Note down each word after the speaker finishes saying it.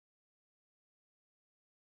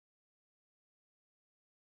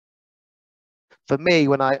for me,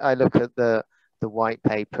 when I look at the white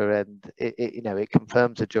paper, and it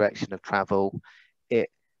confirms a direction of travel, it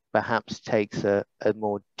perhaps takes a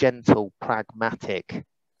more gentle, pragmatic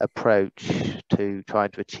approach to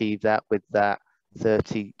trying to achieve that with that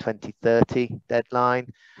 2030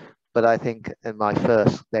 deadline. But I think in my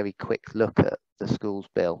first very quick look at the schools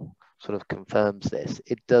bill sort of confirms this.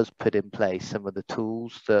 It does put in place some of the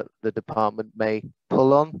tools that the department may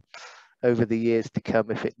pull on over the years to come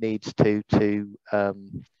if it needs to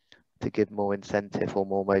give more incentive or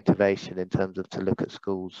more motivation in terms of to look at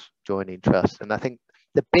schools joining trusts. And I think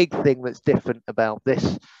the big thing that's different about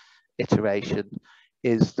this iteration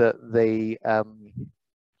is that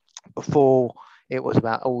before it was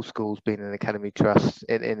about all schools being an academy trust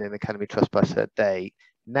in an academy trust by a certain date.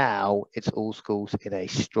 Now it's all schools in a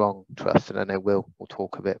strong trust, and I know we'll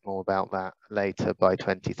talk a bit more about that later by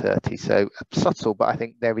 2030. So subtle, but I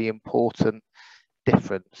think very important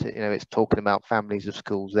difference. It's talking about families of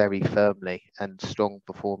schools very firmly and strong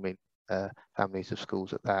performing families of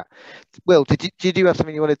schools at that. Will, did you have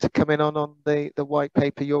something you wanted to come in on the white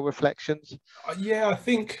paper, your reflections? Yeah, I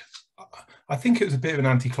think it was a bit of an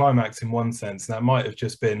anticlimax in one sense. That might have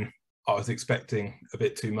just been I was expecting a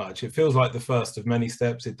bit too much. It feels like the first of many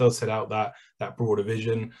steps. It does set out that broader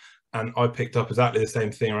vision, and I picked up exactly the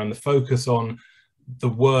same thing around the focus on the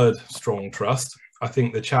word strong trust. I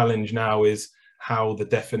think the challenge now is how the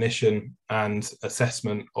definition and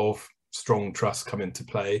assessment of strong trust come into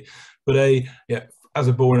play. But as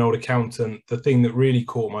a boring old accountant, the thing that really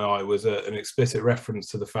caught my eye was an explicit reference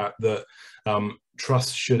to the fact that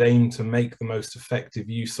trust should aim to make the most effective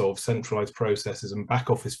use of centralized processes and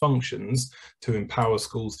back office functions to empower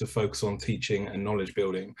schools to focus on teaching and knowledge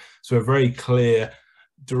building. So a very clear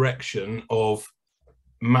direction of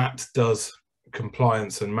MAT does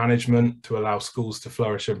compliance and management to allow schools to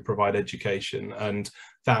flourish and provide education, and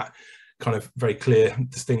that kind of very clear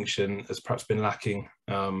distinction has perhaps been lacking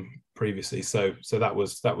previously. So that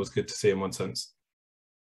was good to see in one sense.